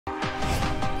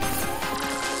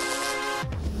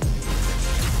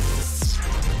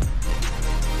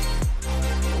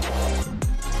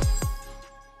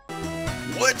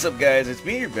What's up, guys? It's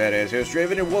me, your badass host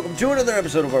Draven, and welcome to another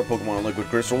episode of our Pokemon Liquid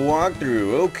Crystal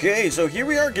walkthrough. Okay, so here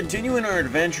we are continuing our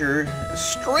adventure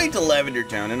straight to Lavender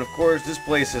Town, and of course this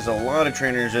place has a lot of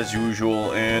trainers as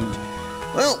usual, and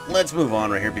well, let's move on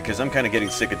right here because I'm kind of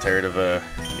getting sick and tired of,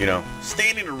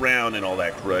 standing around and all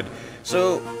that crud.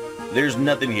 So, there's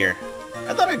nothing here.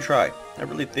 I thought I'd try. I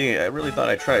really thought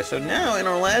I'd try. So now, in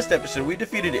our last episode, we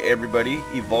defeated everybody,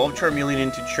 evolved Charmeleon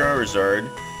into Charizard.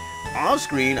 Off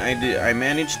screen, I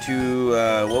managed to,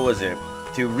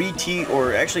 to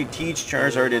teach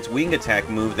Charizard its wing attack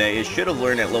move that it should have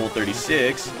learned at level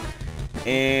 36.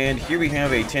 And here we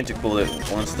have a tentacle that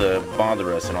wants to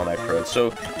bother us and all that crud.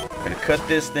 So, we're going to cut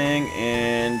this thing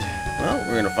and, well,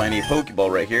 we're going to find a Pokeball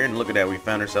right here. And look at that, we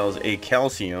found ourselves a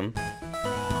Calcium.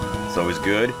 It's always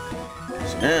good.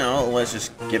 So now, let's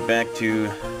just get back to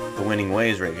the winning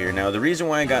ways right here. Now, the reason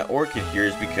why I got Orchid here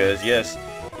is because, yes,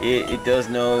 it does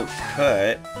know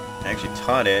cut. I actually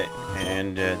taught it,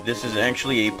 and this is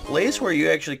actually a place where you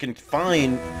actually can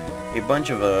find a bunch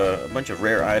of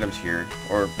rare items here,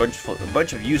 or a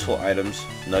bunch of useful items,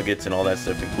 nuggets and all that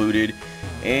stuff included.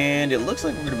 And it looks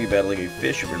like we're going to be battling a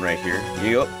fisherman right here.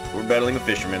 Yup, we're battling a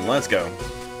fisherman. Let's go.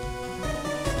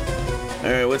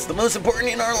 Alright, what's the most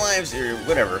important in our lives here?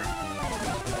 Whatever.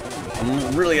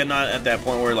 I'm really not at that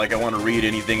point where like I want to read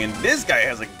anything, and this guy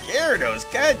has a Gyarados.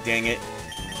 God dang it.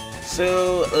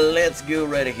 So let's go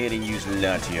right ahead and use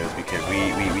Latios because we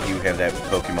do have that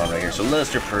Pokemon right here. So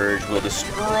Luster Purge will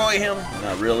destroy him.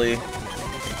 Not really.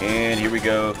 And here we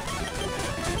go.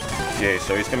 Okay,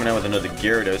 so he's coming out with another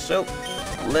Gyarados. So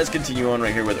let's continue on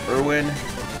right here with Irwin.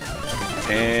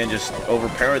 And just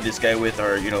overpower this guy with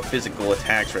our, physical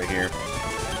attacks right here.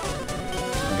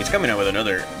 He's coming out with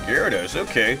another Gyarados.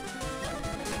 Okay.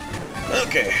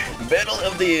 Okay, battle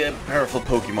of the powerful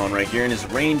Pokemon right here, and his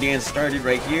Rain Dance started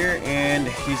right here, and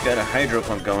he's got a Hydro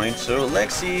Pump going. So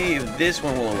let's see if this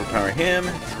one will overpower him.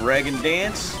 Dragon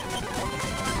Dance.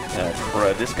 Oh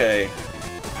crud, this guy.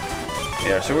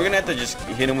 Yeah, so we're gonna have to just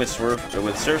hit him with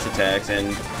Surf's attacks,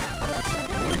 and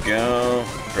there we go.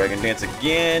 Dragon Dance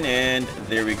again, and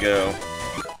there we go.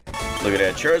 Look at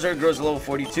that. Charizard grows to level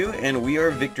 42, and we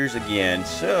are victors again.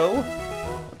 So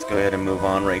let's go ahead and move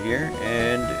on right here,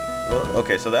 and. Well,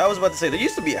 okay, so I was about to say, there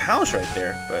used to be a house right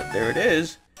there, but there it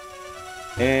is.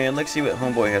 And let's see what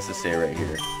Homeboy has to say right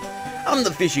here. I'm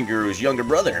the fishing guru's younger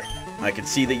brother. I can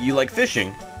see that you like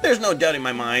fishing. There's no doubt in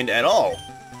my mind at all.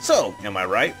 So, am I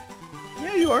right?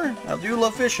 Yeah, you are. I do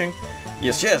love fishing.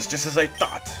 Yes, just as I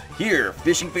thought. Here,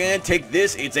 fishing fan, take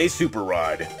this. It's a super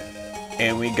rod.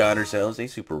 And we got ourselves a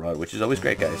super rod, which is always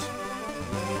great, guys.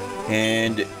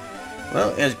 And...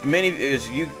 well, as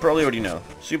you probably already know,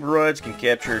 Super Rods can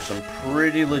capture some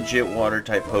pretty legit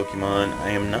water-type Pokemon.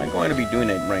 I am not going to be doing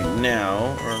it right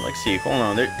now. Or, let's see, hold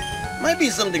on, there might be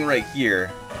something right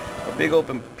here. A big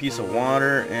open piece of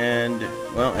water, and,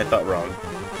 well, I thought wrong.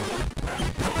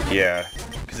 Yeah,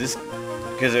 because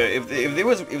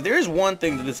if there is one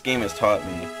thing that this game has taught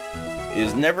me,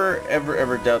 is never,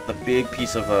 ever doubt the big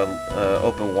piece of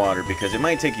open water, because it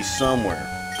might take you somewhere.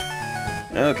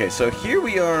 Okay, so here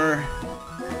we are.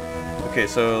 Okay,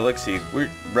 so let's see. We're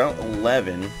Route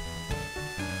 11.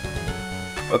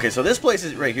 Okay, so this place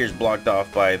right here is blocked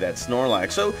off by that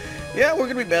Snorlax. So, yeah, we're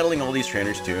going to be battling all these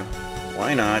trainers too.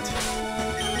 Why not?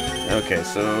 Okay,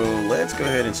 so let's go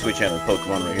ahead and switch out of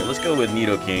Pokemon right here. Let's go with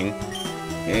Nidoking.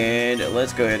 And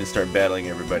let's go ahead and start battling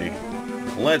everybody.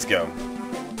 Let's go.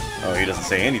 Oh, he doesn't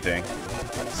say anything.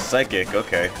 Psychic,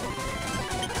 okay.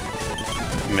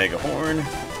 Mega Horn.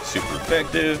 Super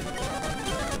effective.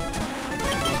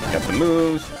 Got the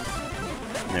moves.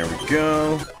 There we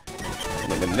go.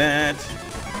 Look at that.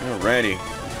 Alrighty.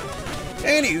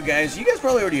 Anywho, guys, you guys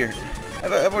probably already heard.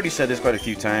 I've already said this quite a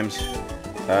few times.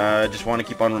 Just want to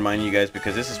keep on reminding you guys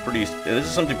because this is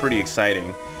something pretty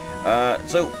exciting.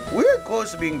 So we're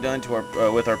close to being done to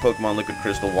our with our Pokemon Liquid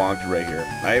Crystal walkthrough right here.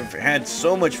 I've had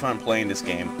so much fun playing this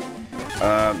game.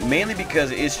 Mainly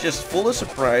because it's just full of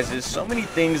surprises, so many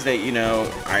things that,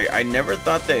 I never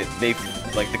thought that the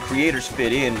creators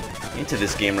fit into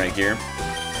this game right here.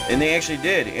 And they actually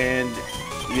did, and,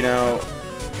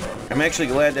 I'm actually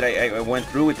glad that I went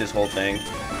through with this whole thing.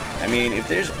 I mean, if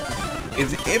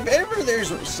ever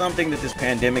there's something that this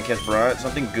pandemic has brought,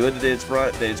 something good that it's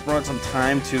brought some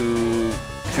time to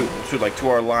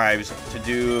our lives, to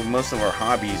do most of our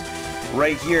hobbies,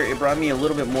 right here, it brought me a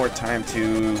little bit more time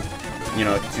to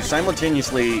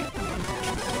simultaneously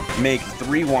make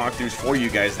 3 walkthroughs for you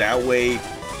guys. That way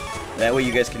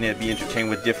you guys can be entertained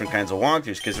with different kinds of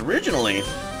walkthroughs. Because originally,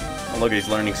 oh look, he's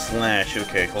learning Slash.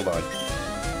 Okay, hold on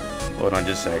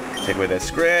just a sec. Take away that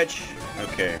scratch.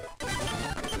 Okay.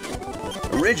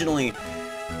 Originally,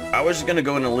 I was just gonna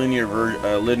go in a linear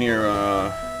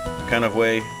kind of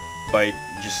way by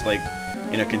just like,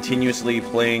 you know, continuously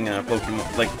playing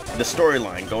Pokemon, like the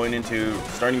storyline,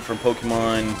 starting from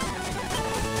Pokemon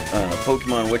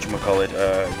whatchamacallit,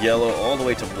 Yellow all the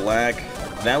way to Black.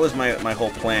 That was my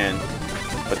whole plan.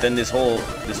 But then this whole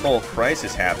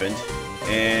crisis happened,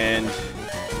 and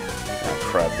oh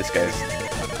crap, this guy's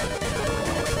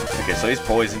okay. So he's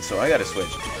poisoned, so I gotta switch.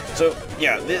 So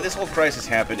yeah, this whole crisis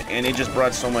happened, and it just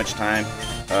brought so much time.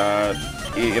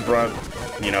 It brought,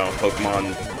 you know,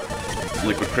 Pokemon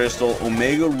Liquid Crystal,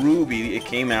 Omega Ruby. It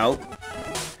came out.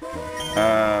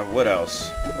 What else?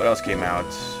 What else came out?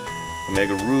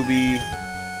 Omega Ruby,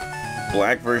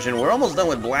 Black version. We're almost done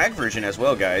with Black version as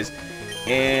well, guys.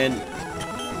 And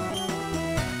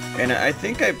I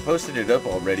think I posted it up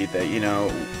already that, you know,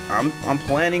 I'm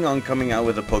planning on coming out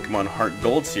with a Pokemon Heart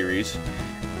Gold series.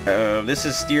 This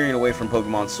is steering away from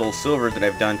Pokemon Soul Silver that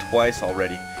I've done twice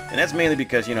already. And that's mainly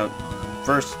because, you know,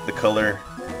 first, the color,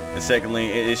 and secondly,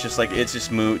 it's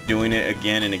just moot doing it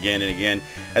again and again and again.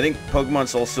 I think Pokemon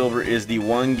Soul Silver is the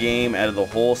one game out of the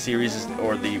whole series,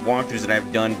 or the walkthroughs that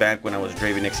I've done back when I was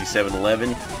Draven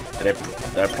XC711, that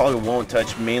I probably won't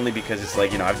touch, mainly because it's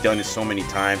like, you know, I've done it so many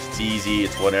times, it's easy,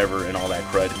 it's whatever, and all that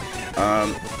crud.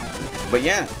 But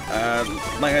yeah,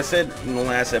 like I said in the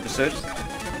last episode,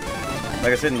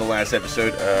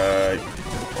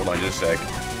 hold on just a sec.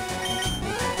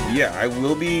 Yeah, I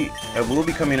will be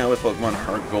coming out with Pokemon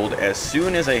Heart Gold as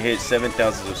soon as I hit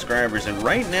 7,000 subscribers, and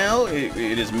right now it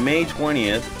is May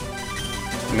 20th.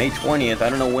 May 20th. I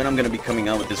don't know when I'm going to be coming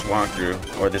out with this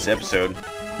walkthrough or this episode,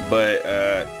 but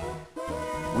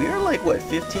we are like, what,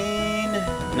 15?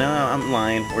 No, I'm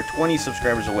lying. We're 20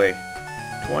 subscribers away.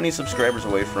 20 subscribers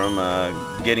away from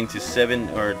getting to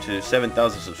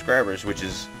 7,000 subscribers, which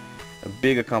is a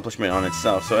big accomplishment on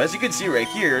itself. So as you can see right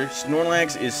here,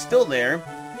 Snorlax is still there.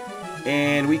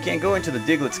 And we can't go into the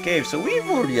Diglett's Cave, so we've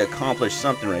already accomplished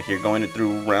something right here, going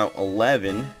through Route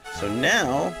 11. So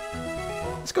now,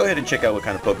 let's go ahead and check out what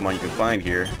kind of Pokemon you can find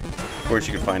here. Of course,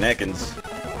 you can find Ekans.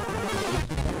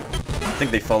 I think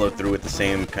they follow through with the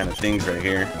same kind of things right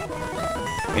here.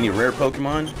 Any rare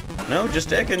Pokemon? No, just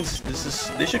Ekans.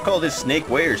 They should call this Snake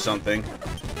Way or something.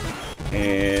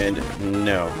 And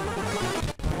no.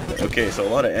 Okay, so a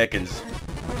lot of Ekans.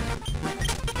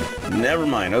 Never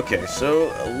mind. Okay, so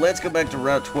let's go back to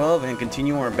Route 12 and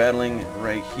continue our battling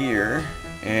right here.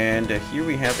 And here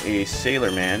we have a Sailor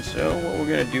Man. So what we're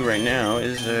going to do right now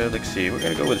is, let's see, we're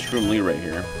going to go with Shroom Lee right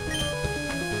here.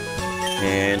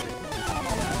 And,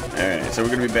 alright, so we're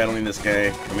going to be battling this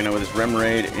guy, coming out with his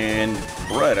Remoraid and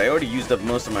Crud. I already used up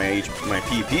most of my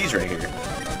PPs right here.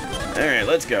 Alright,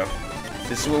 let's go.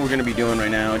 This is what we're going to be doing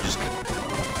right now, just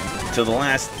to the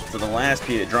last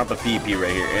drop of PP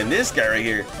right here. And this guy right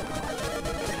here,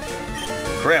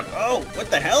 crap. Oh, what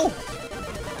the hell?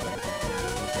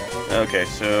 Okay,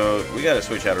 so we gotta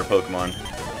switch out our Pokemon.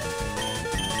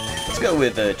 Let's go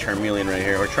with Charmeleon right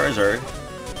here, or Charizard.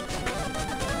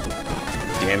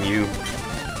 Damn you.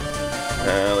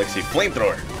 Let's see,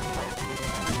 Flamethrower.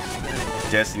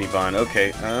 Destiny Bond.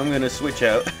 Okay, I'm gonna switch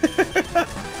out.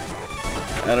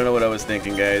 I don't know what I was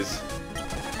thinking, guys.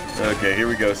 Okay, here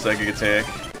we go, Psychic Attack.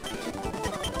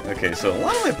 Okay, so a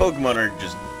lot of my Pokemon are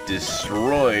just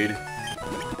destroyed.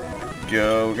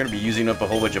 Go. We're gonna be using up a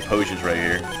whole bunch of potions right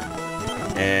here.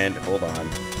 And hold on.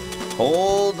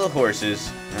 Hold the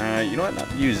horses. You know what?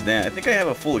 Not use that. I think I have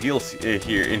a full heal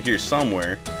here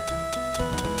somewhere.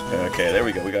 Okay, there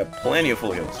we go. We got plenty of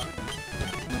full heals.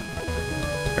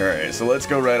 Alright, so let's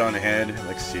go right on ahead.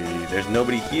 Let's see. There's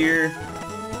nobody here.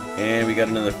 And we got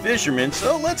another fisherman,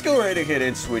 so let's go right ahead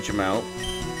and switch him out.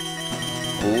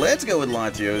 Let's go with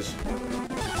Latios.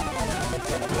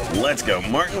 Let's go.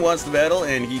 Martin wants to battle,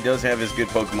 and he does have his good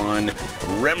Pokemon,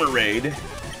 Remoraid.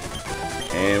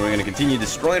 And we're going to continue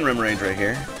destroying Remoraids right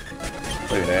here.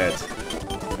 Look at that.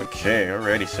 Okay,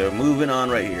 alrighty, so moving on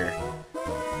right here.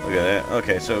 Look at that.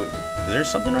 Okay, so is there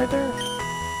something right there?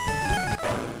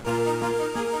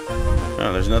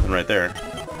 Oh, there's nothing right there.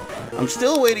 I'm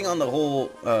still waiting on the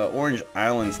whole Orange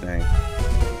Islands thing.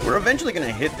 We're eventually going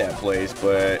to hit that place,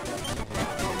 but,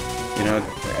 you know,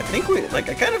 I think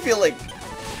I kind of feel like,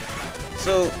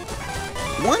 so,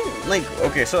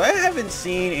 okay, so I haven't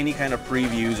seen any kind of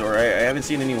previews, or I haven't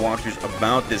seen any walkthroughs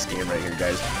about this game right here,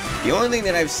 guys. The only thing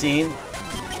that I've seen,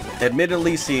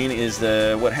 admittedly seen, is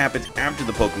what happens after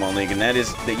the Pokemon League, and that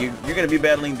is that you're going to be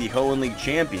battling the Hoenn League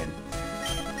champion.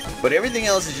 But everything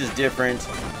else is just different.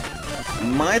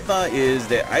 My thought is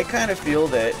that I kind of feel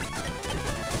that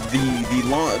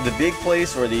the big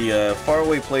place, or the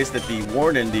faraway place that the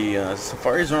Warden, the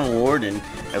Safari Zone Warden,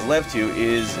 has left to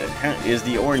is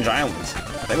the Orange Islands.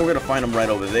 think we're gonna find them right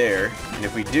over there. And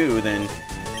if we do, then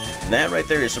that right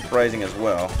there is surprising as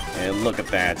well. And look at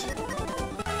that.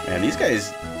 Man, these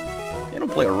guys, they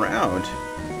don't play around.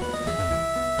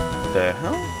 What the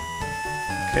hell?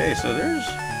 Okay, so there's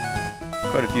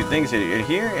quite a few things in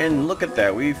here. And look at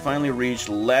that. We finally reached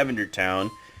Lavender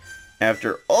Town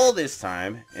after all this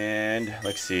time. And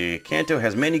let's see. Kanto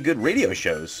has many good radio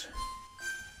shows.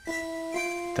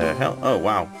 The hell? Oh,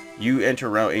 wow. You enter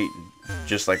Route 8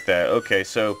 just like that. Okay,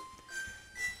 so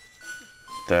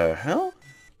the hell?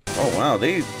 Oh wow,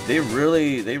 they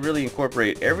really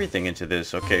incorporate everything into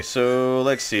this. Okay, so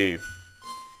let's see.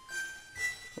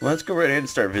 Let's go right ahead and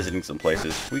start visiting some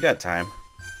places. We got time.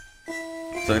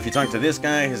 So if you talk to this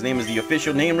guy, his name is the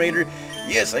official name raider.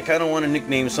 Yes, I kind of want to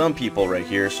nickname some people right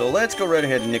here. So let's go right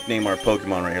ahead and nickname our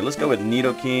Pokemon right here. Let's go with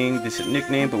Nidoking. This is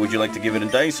nickname, but would you like to give it a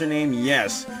dicer name?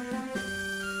 Yes.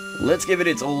 Let's give it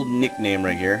its old nickname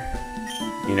right here.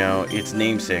 You know, its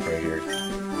namesake right here.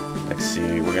 Let's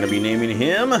see, we're gonna be naming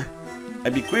him. I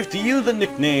bequeath to you the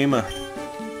nickname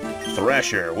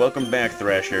Thrasher. Welcome back,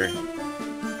 Thrasher.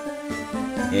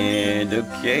 And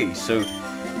okay, so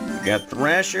we got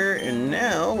Thrasher, and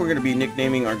now we're gonna be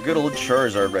nicknaming our good old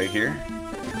Charizard right here.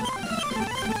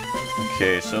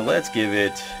 Okay, so let's give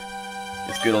it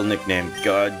its good old nickname,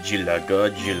 Godzilla.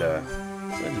 Godzilla.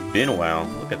 So it's been a while.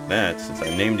 Look at that since I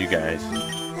named you guys.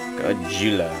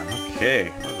 Godzilla.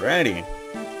 Okay, alrighty.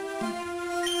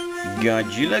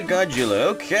 Godzilla.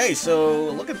 Okay, so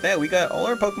look at that. We got all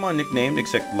our Pokemon nicknamed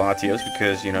except Latios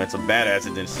because, you know, it's a badass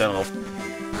in itself.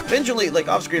 Eventually, like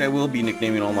off screen, I will be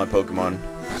nicknaming all my Pokemon,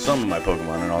 some of my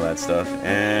Pokemon and all that stuff.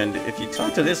 And if you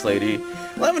talk to this lady,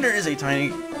 Lavender is a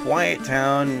tiny, quiet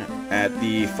town at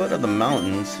the foot of the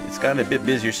mountains. It's gotten a bit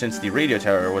busier since the radio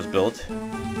tower was built.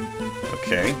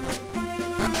 Okay.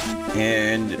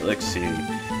 And let's see.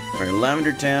 We're in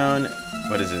Lavender Town.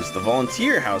 What is this? The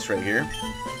volunteer house right here.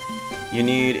 You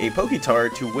need a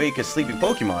Poketar to wake a sleeping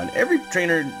Pokemon. Every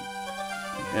trainer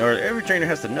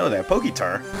has to know that.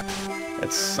 Poketar.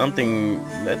 That's something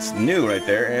that's new right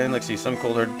there. And let's see, some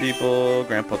cold-hearted people.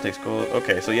 Grandpa takes cold.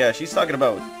 Okay, so yeah, she's talking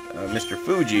about Mr.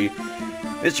 Fuji.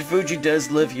 Mr. Fuji does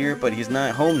live here, but he's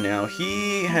not home now.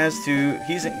 He has to.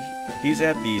 He's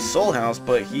at the Soul House,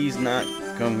 but he's not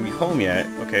come home yet.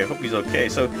 Okay, I hope he's okay.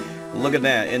 So look at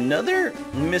that. Another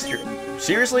Mr.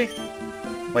 Seriously?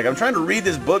 Like, I'm trying to read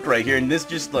this book right here, and this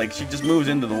just, like, she just moves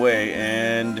into the way,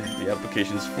 and the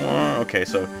application's for... Okay,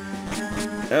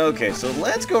 so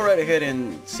let's go right ahead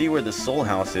and see where the Soul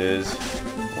House is.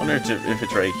 I wonder if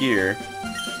it's right here.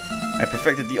 I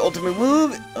perfected the ultimate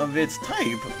move of its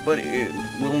type, but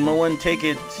will no one take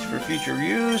it for future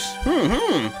use?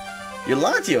 You're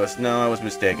Latios. No, I was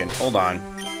mistaken. Hold on.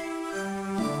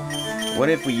 What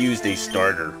if we used a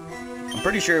starter? I'm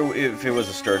pretty sure if it was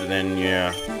a starter, then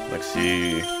yeah. Let's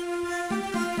see.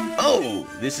 Oh,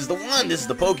 this is the one. This is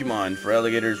the Pokemon. For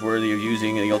alligators worthy of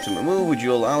using the ultimate move, would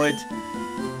you allow it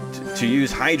to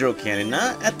use Hydro Cannon?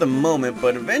 Not at the moment,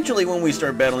 but eventually when we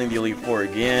start battling the Elite Four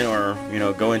again, or, you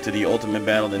know, go into the ultimate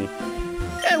battle, then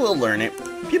yeah, we'll learn it.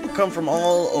 People come from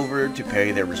all over to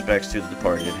pay their respects to the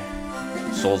departed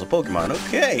souls of Pokemon.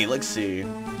 Okay, let's see.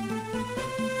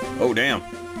 Oh, damn.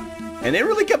 And they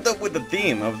really kept up with the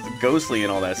theme of the ghostly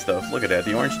and all that stuff. Look at that.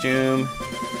 The Orange Tomb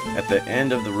at the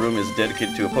end of the room is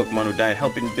dedicated to a Pokemon who died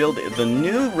helping build the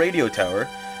new radio tower.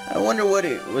 I wonder what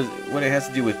it has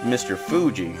to do with Mr.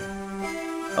 Fuji.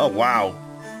 Oh, wow.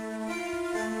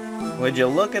 Would you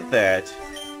look at that?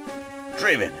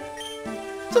 Draven.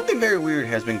 Something very weird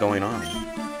has been going on.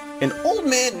 An old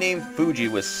man named Fuji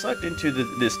was sucked into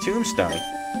this tombstone.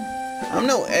 I'm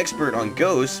no expert on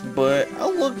ghosts, but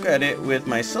I'll look at it with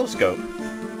my Silph-Scope.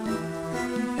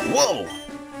 Whoa!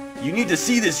 You need to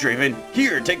see this, Draven.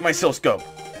 Here, take my Silph-Scope.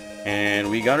 And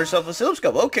we got ourselves a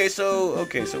Silph-Scope. Okay, so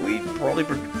we probably...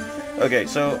 Okay,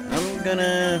 so I'm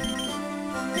gonna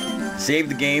save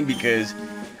the game because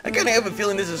I kind of have a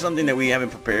feeling this is something that we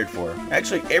haven't prepared for.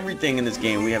 Actually, everything in this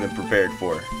game we haven't prepared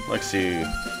for. Let's see.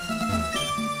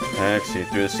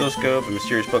 Through the Silph-Scope, a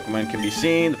mysterious Pokemon can be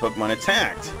seen. The Pokemon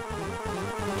attacked.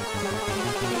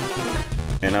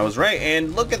 And I was right,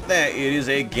 and look at that, it is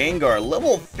a Gengar,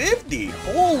 level 50!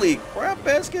 Holy crap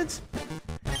baskets!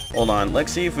 Hold on,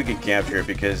 let's see if we can capture it,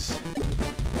 because...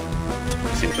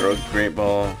 Let's see, throw a Great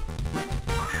Ball.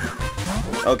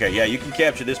 Okay, yeah, you can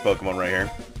capture this Pokemon right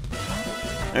here.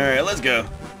 Alright, let's go.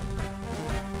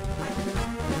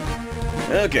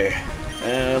 Okay,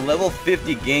 level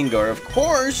 50 Gengar. Of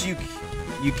course, you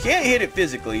can't hit it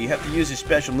physically, you have to use your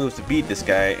special moves to beat this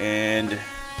guy, and...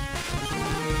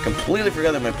 Completely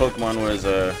forgot that my Pokemon was,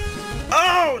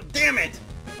 Oh, damn it!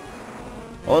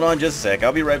 Hold on just a sec,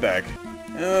 I'll be right back.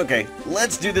 Okay,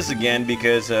 let's do this again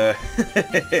because,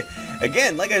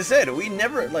 again, like I said, we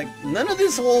never, like, none of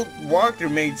this whole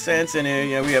walkthrough made sense, and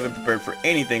yeah, we haven't prepared for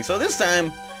anything. So this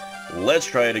time, let's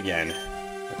try it again.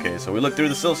 Okay, so we look through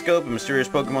the oscilloscope, a mysterious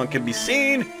Pokemon can be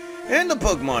seen, and the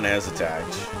Pokemon has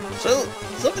attacked. So,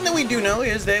 something that we do know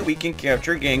is that we can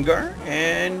capture Gengar,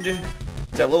 and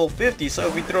it's at level 50, so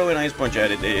if we throw an Ice Punch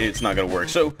at it, it's not gonna work.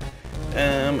 So,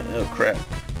 oh crap.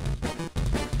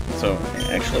 So,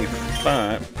 I actually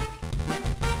thought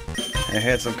I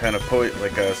had some kind of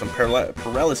some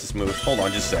paralysis moves. Hold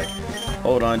on just a sec.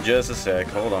 Hold on just a sec.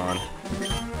 Hold on.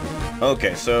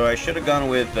 Okay, so I should have gone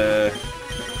with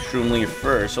Shroom Leaf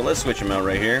first. So let's switch him out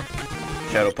right here.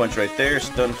 Shadow Punch right there.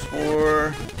 Stun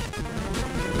Spore.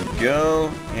 There we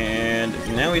go. And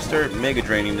now we start Mega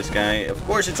Draining this guy. Of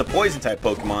course, it's a Poison type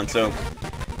Pokemon, so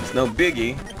it's no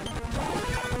biggie.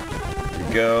 There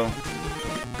we go.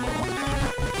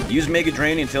 Use Mega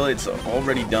Drain until it's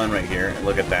already done right here.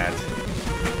 Look at that.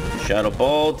 Shadow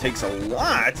Ball takes a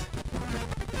lot.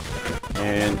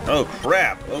 And, oh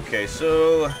crap. Okay,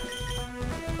 so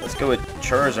let's go with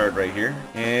Charizard right here.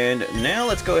 And now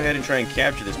let's go ahead and try and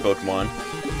capture this Pokemon.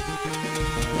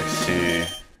 Let's see.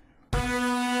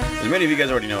 As many of you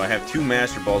guys already know, I have two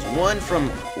Master Balls. One from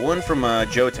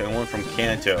Johto and one from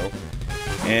Kanto.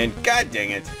 And god dang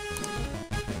it.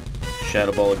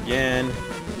 Shadow Ball again.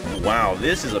 Wow,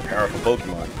 this is a powerful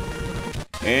Pokemon.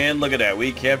 And look at that,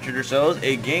 we captured ourselves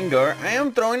a Gengar. I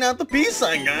am throwing out the peace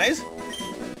sign, guys.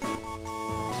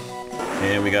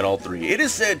 And we got all three. It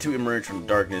is said to emerge from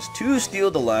darkness to steal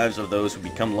the lives of those who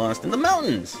become lost in the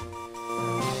mountains.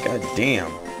 God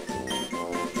damn.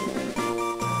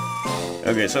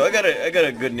 Okay, so I got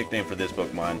a good nickname for this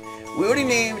Pokemon. We already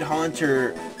named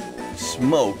Haunter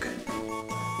Smoke.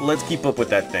 Let's keep up with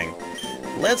that thing.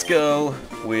 Let's go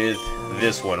with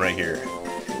this one right here.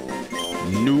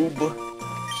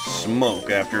 NoobSmoke,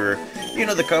 after, you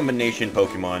know, the combination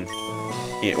Pokemon.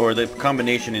 Or the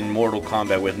combination in Mortal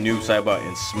Kombat with Noob Saibot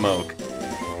and Smoke.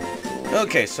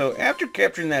 Okay, so after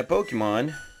capturing that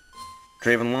Pokemon,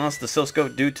 Draven lost the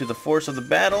oscilloscope due to the force of the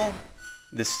battle.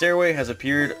 The stairway has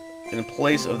appeared in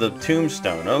place of the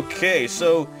tombstone. Okay,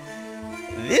 so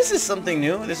this is something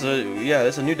new. This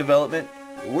is a new development.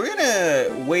 We're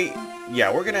gonna wait.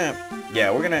 We're gonna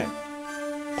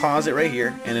pause it right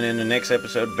here, and then in the next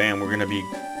episode, bam, we're gonna be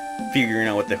figuring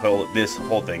out what the hell this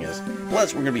whole thing is.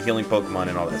 Plus, we're gonna be healing Pokemon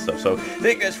and all that stuff. So,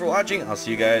 thank you guys for watching. I'll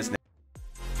see you guys next.